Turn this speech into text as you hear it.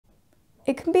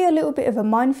It can be a little bit of a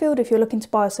minefield if you're looking to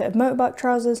buy a set of motorbike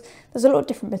trousers. There's a lot of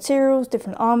different materials,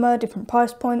 different armour, different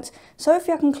price points. So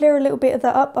hopefully I can clear a little bit of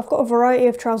that up. I've got a variety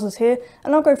of trousers here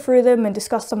and I'll go through them and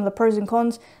discuss some of the pros and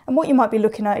cons and what you might be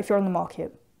looking at if you're on the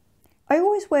market. I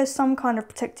always wear some kind of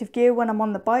protective gear when I'm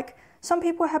on the bike. Some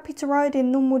people are happy to ride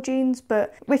in normal jeans,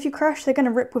 but if you crash they're going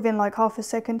to rip within like half a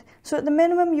second. So at the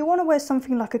minimum you want to wear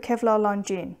something like a Kevlar lined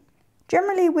jean.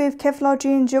 Generally with Kevlar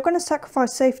jeans, you're going to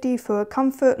sacrifice safety for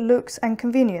comfort, looks and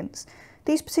convenience.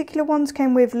 These particular ones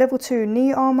came with level 2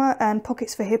 knee armour and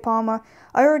pockets for hip armour.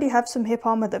 I already have some hip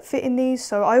armour that fit in these,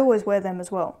 so I always wear them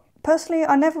as well. Personally,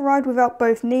 I never ride without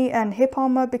both knee and hip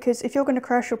armour because if you're going to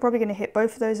crash, you're probably going to hit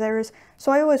both of those areas,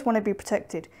 so I always want to be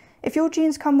protected. If your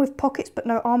jeans come with pockets but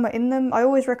no armour in them, I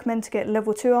always recommend to get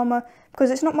level 2 armour because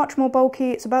it's not much more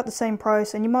bulky, it's about the same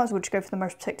price, and you might as well just go for the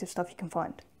most protective stuff you can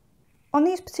find. On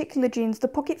these particular jeans, the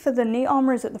pocket for the knee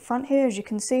armour is at the front here, as you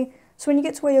can see, so when you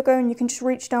get to where you're going you can just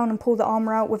reach down and pull the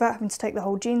armour out without having to take the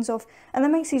whole jeans off, and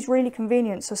that makes these really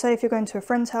convenient. So say if you're going to a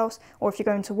friend's house or if you're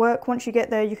going to work, once you get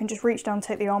there you can just reach down and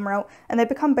take the armour out and they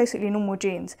become basically normal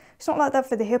jeans. It's not like that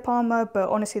for the hip armour, but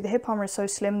honestly the hip armour is so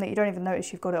slim that you don't even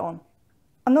notice you've got it on.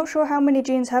 I'm not sure how many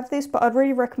jeans have this, but I'd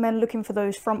really recommend looking for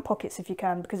those front pockets if you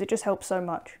can because it just helps so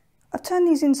much. I've turned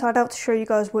these inside out to show you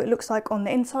guys what it looks like on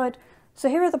the inside. So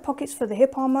here are the pockets for the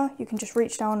hip armour. You can just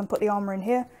reach down and put the armour in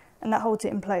here and that holds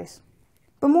it in place.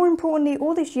 But more importantly,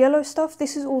 all this yellow stuff,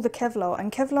 this is all the Kevlar,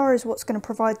 and Kevlar is what's going to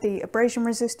provide the abrasion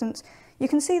resistance. You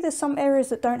can see there's some areas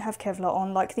that don't have Kevlar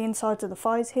on, like the insides of the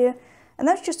thighs here, and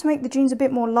that's just to make the jeans a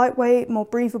bit more lightweight, more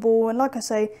breathable, and like I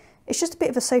say, it's just a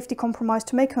bit of a safety compromise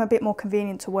to make them a bit more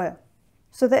convenient to wear.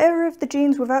 So the area of the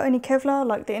jeans without any Kevlar,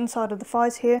 like the inside of the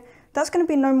thighs here, that's going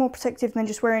to be no more protective than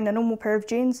just wearing a normal pair of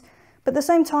jeans. But at the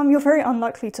same time, you're very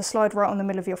unlikely to slide right on the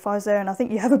middle of your thighs there, and I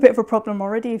think you have a bit of a problem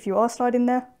already if you are sliding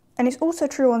there. And it's also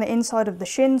true on the inside of the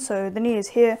shin, so the knee is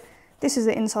here, this is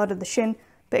the inside of the shin.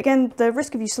 But again, the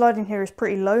risk of you sliding here is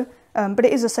pretty low, but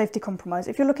it is a safety compromise.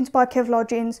 If you're looking to buy Kevlar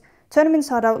jeans, turn them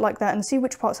inside out like that and see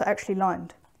which parts are actually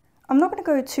lined. I'm not going to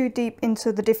go too deep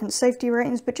into the different safety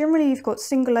ratings, but generally you've got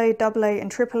single A, double A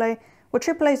and triple A, where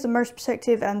triple A is the most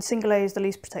protective and single A is the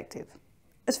least protective.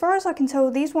 As far as I can tell,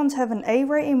 these ones have an A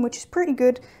rating, which is pretty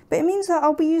good, but it means that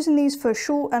I'll be using these for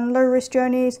short and low risk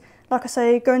journeys. Like I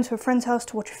say, going to a friend's house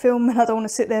to watch a film and I don't want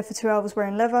to sit there for 2 hours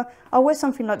wearing leather, I'll wear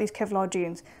something like these Kevlar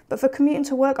jeans. But for commuting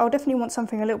to work, I'll definitely want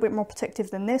something a little bit more protective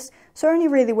than this, so I only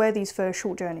really wear these for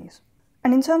short journeys.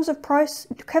 And in terms of price,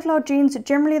 Kevlar jeans,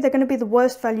 generally they're going to be the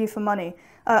worst value for money.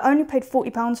 I only paid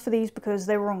 £40 for these because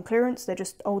they were on clearance, they're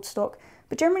just old stock.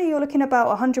 But generally you're looking at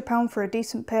about £100 for a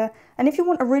decent pair, and if you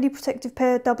want a really protective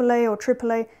pair, AA or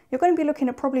AAA, you're going to be looking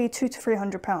at probably £200 to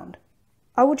 £300.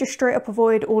 I would just straight up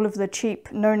avoid all of the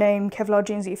cheap, no-name Kevlar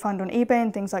jeans that you find on eBay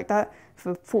and things like that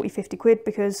for 40–50 quid,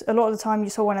 because a lot of the time you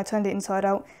saw when I turned it inside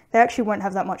out, they actually won't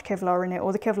have that much Kevlar in it,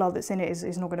 or the Kevlar that's in it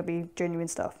is not going to be genuine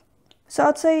stuff. So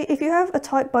I'd say if you have a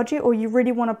tight budget or you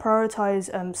really want to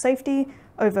prioritise safety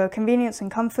over convenience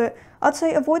and comfort, I'd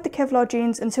say avoid the Kevlar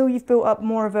jeans until you've built up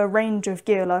more of a range of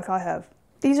gear like I have.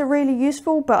 These are really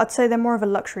useful, but I'd say they're more of a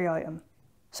luxury item.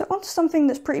 So onto something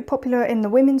that's pretty popular in the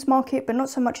women's market, but not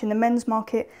so much in the men's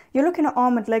market, you're looking at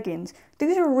armoured leggings.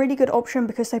 These are a really good option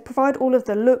because they provide all of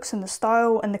the looks and the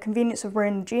style and the convenience of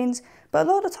wearing jeans, but a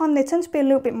lot of the time they tend to be a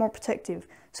little bit more protective.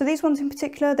 So these ones in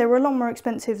particular, they were a lot more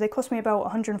expensive, they cost me about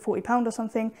 £140 or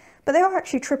something, but they are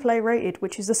actually AAA rated,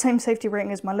 which is the same safety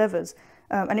rating as my leathers.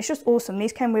 And it's just awesome.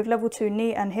 These came with level 2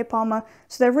 knee and hip armour,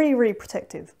 so they're really, really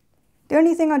protective. The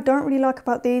only thing I don't really like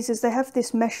about these is they have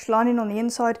this mesh lining on the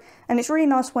inside, and it's really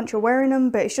nice once you're wearing them,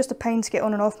 but it's just a pain to get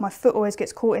on and off. My foot always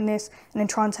gets caught in this, and then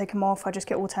try and take them off, I just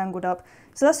get all tangled up.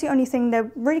 So that's the only thing.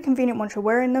 They're really convenient once you're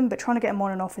wearing them, but trying to get them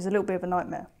on and off is a little bit of a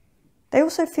nightmare. They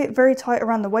also fit very tight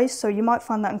around the waist, so you might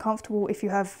find that uncomfortable if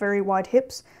you have very wide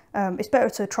hips. It's better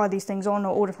to try these things on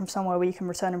or order from somewhere where you can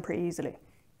return them pretty easily.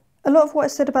 A lot of what I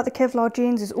said about the Kevlar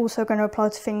jeans is also going to apply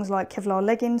to things like Kevlar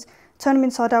leggings. Turn them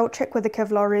inside out, check where the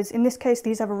Kevlar is. In this case,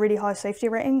 these have a really high safety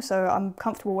rating, so I'm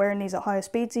comfortable wearing these at higher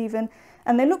speeds even.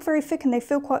 And they look very thick and they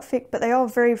feel quite thick, but they are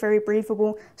very, very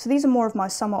breathable. So these are more of my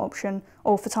summer option,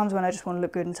 or for times when I just want to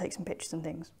look good and take some pictures and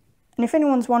things. And if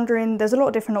anyone's wondering, there's a lot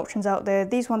of different options out there.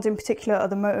 These ones in particular are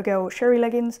the Motorgirl Sherry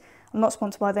leggings. I'm not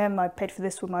sponsored by them, I paid for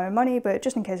this with my own money, but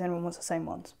just in case anyone wants the same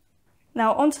ones.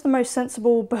 Now onto the most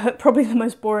sensible, but probably the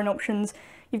most boring options.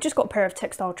 You've just got a pair of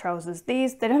textile trousers.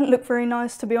 These, they don't look very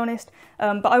nice to be honest,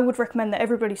 but I would recommend that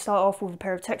everybody start off with a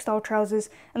pair of textile trousers,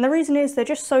 and the reason is they're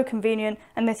just so convenient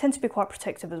and they tend to be quite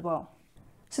protective as well.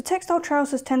 So textile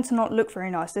trousers tend to not look very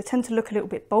nice. They tend to look a little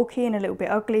bit bulky and a little bit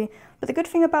ugly. But the good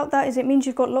thing about that is it means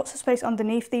you've got lots of space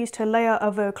underneath these to layer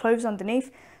other clothes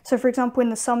underneath. So for example, in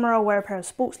the summer I'll wear a pair of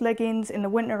sports leggings. In the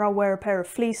winter I'll wear a pair of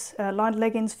fleece lined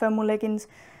leggings, thermal leggings.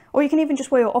 Or you can even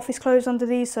just wear your office clothes under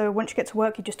these, so once you get to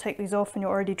work you just take these off and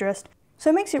you're already dressed.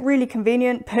 So it makes it really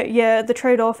convenient, but yeah, the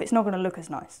trade-off, it's not going to look as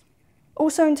nice.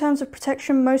 Also, in terms of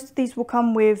protection, most of these will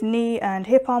come with knee and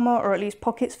hip armour, or at least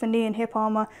pockets for knee and hip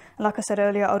armour. And like I said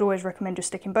earlier, I'd always recommend just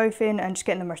sticking both in and just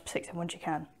getting the most protective ones you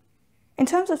can. In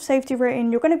terms of safety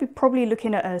rating, you're going to be probably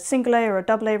looking at a single A or a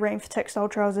double A rating for textile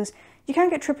trousers. You can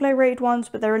get AAA rated ones,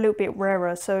 but they're a little bit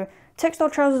rarer. So textile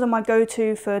trousers are my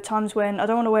go-to for times when I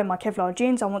don't want to wear my Kevlar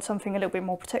jeans, I want something a little bit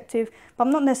more protective, but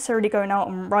I'm not necessarily going out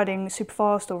and riding super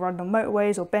fast or riding on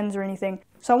motorways or bends or anything.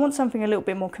 So I want something a little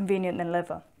bit more convenient than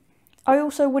leather. I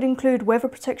also would include weather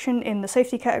protection in the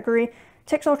safety category.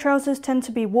 Textile trousers tend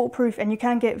to be waterproof, and you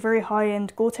can get very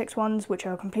high-end Gore-Tex ones which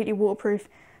are completely waterproof.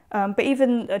 But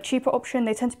even a cheaper option,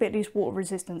 they tend to be at least water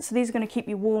resistant. So these are going to keep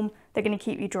you warm, they're going to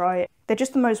keep you dry. They're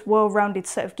just the most well-rounded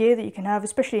set of gear that you can have,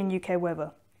 especially in UK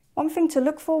weather. One thing to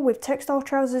look for with textile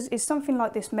trousers is something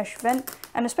like this mesh vent,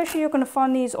 and especially you're going to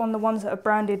find these on the ones that are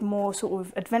branded more sort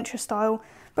of adventure style.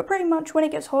 But pretty much when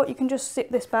it gets hot, you can just zip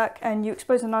this back and you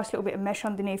expose a nice little bit of mesh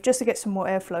underneath just to get some more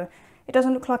airflow. It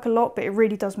doesn't look like a lot, but it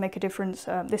really does make a difference.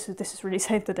 This has really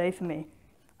saved the day for me.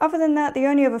 Other than that, the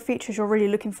only other features you're really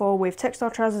looking for with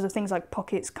textile trousers are things like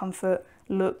pockets, comfort,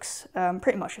 looks,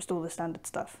 pretty much just all the standard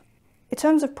stuff. In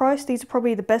terms of price, these are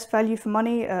probably the best value for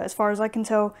money as far as I can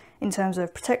tell, in terms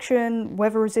of protection,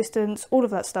 weather resistance, all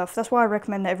of that stuff. That's why I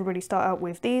recommend that everybody start out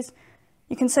with these.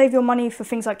 You can save your money for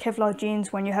things like Kevlar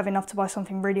jeans when you have enough to buy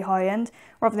something really high end,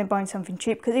 rather than buying something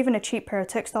cheap, because even a cheap pair of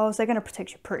textiles, they're going to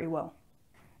protect you pretty well.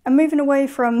 And moving away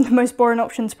from the most boring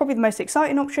option to probably the most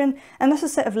exciting option, and that's a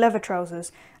set of leather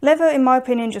trousers. Leather, in my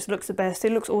opinion, just looks the best.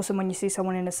 It looks awesome when you see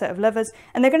someone in a set of leathers,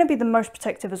 and they're going to be the most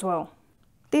protective as well.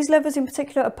 These leathers in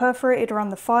particular are perforated around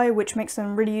the thigh, which makes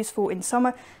them really useful in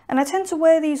summer, and I tend to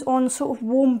wear these on sort of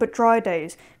warm but dry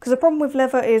days, because the problem with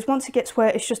leather is once it gets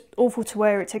wet, it's just awful to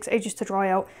wear. It takes ages to dry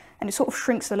out, and it sort of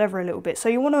shrinks the leather a little bit, so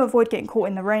you want to avoid getting caught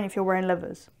in the rain if you're wearing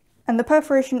leathers. And the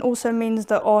perforation also means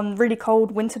that on really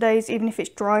cold winter days, even if it's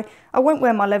dry, I won't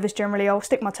wear my leathers generally, I'll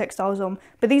stick my textiles on,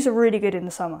 but these are really good in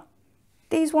the summer.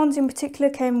 These ones in particular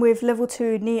came with level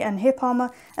 2 knee and hip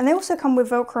armour, and they also come with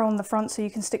Velcro on the front so you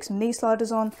can stick some knee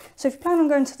sliders on. So if you plan on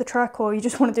going to the track or you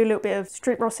just want to do a little bit of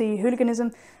street Rossi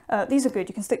hooliganism, these are good,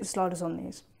 you can stick the sliders on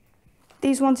these.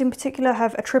 These ones in particular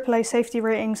have a AAA safety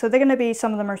rating, so they're going to be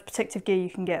some of the most protective gear you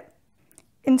can get.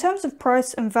 In terms of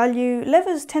price and value,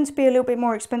 leathers tend to be a little bit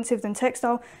more expensive than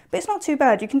textile, but it's not too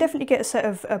bad. You can definitely get a set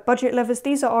of budget leathers.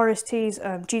 These are RST's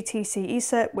GTCE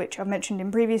set, which I've mentioned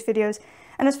in previous videos,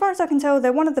 and as far as I can tell,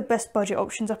 they're one of the best budget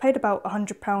options. I paid about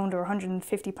 £100 or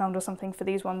 £150 or something for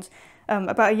these ones.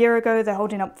 About a year ago, they're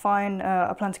holding up fine.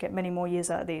 I plan to get many more years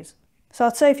out of these. So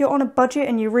I'd say if you're on a budget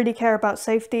and you really care about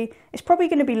safety, it's probably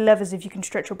going to be leathers if you can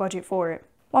stretch your budget for it.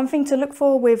 One thing to look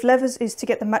for with leathers is to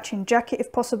get the matching jacket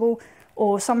if possible,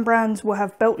 or some brands will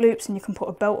have belt loops and you can put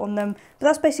a belt on them, but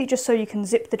that's basically just so you can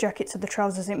zip the jacket to the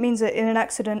trousers. It means that in an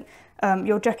accident,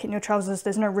 your jacket and your trousers,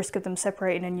 there's no risk of them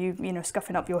separating and you know,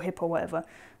 scuffing up your hip or whatever.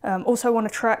 Also on a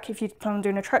track, if you plan on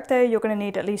doing a track day, you're going to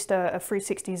need at least a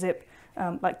 360 zip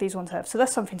like these ones have, so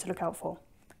that's something to look out for.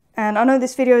 And I know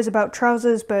this video is about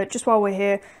trousers, but just while we're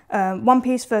here, one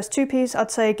piece versus two piece, I'd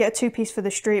say get a two piece for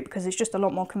the street because it's just a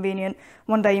lot more convenient.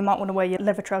 One day you might want to wear your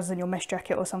leather trousers and your mesh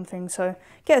jacket or something, so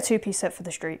get a two piece set for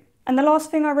the street. And the last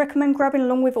thing I recommend grabbing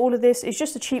along with all of this is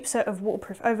just a cheap set of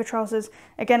waterproof over trousers.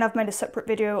 Again, I've made a separate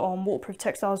video on waterproof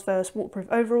textiles versus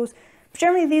waterproof overalls. But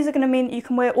generally these are going to mean you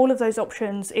can wear all of those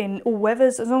options in all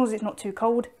weathers as long as it's not too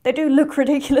cold. They do look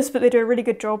ridiculous, but they do a really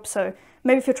good job, so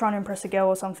maybe if you're trying to impress a girl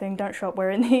or something, don't show up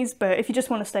wearing these, but if you just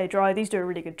want to stay dry, these do a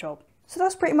really good job. So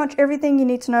that's pretty much everything you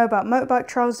need to know about motorbike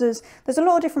trousers. There's a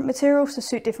lot of different materials to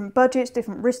suit different budgets,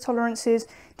 different wrist tolerances,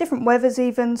 different weathers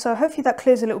even, so hopefully that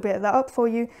clears a little bit of that up for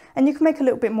you and you can make a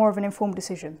little bit more of an informed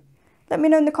decision. Let me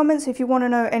know in the comments if you want to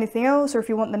know anything else or if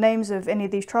you want the names of any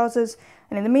of these trousers,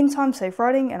 and in the meantime, safe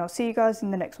riding and I'll see you guys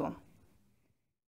in the next one.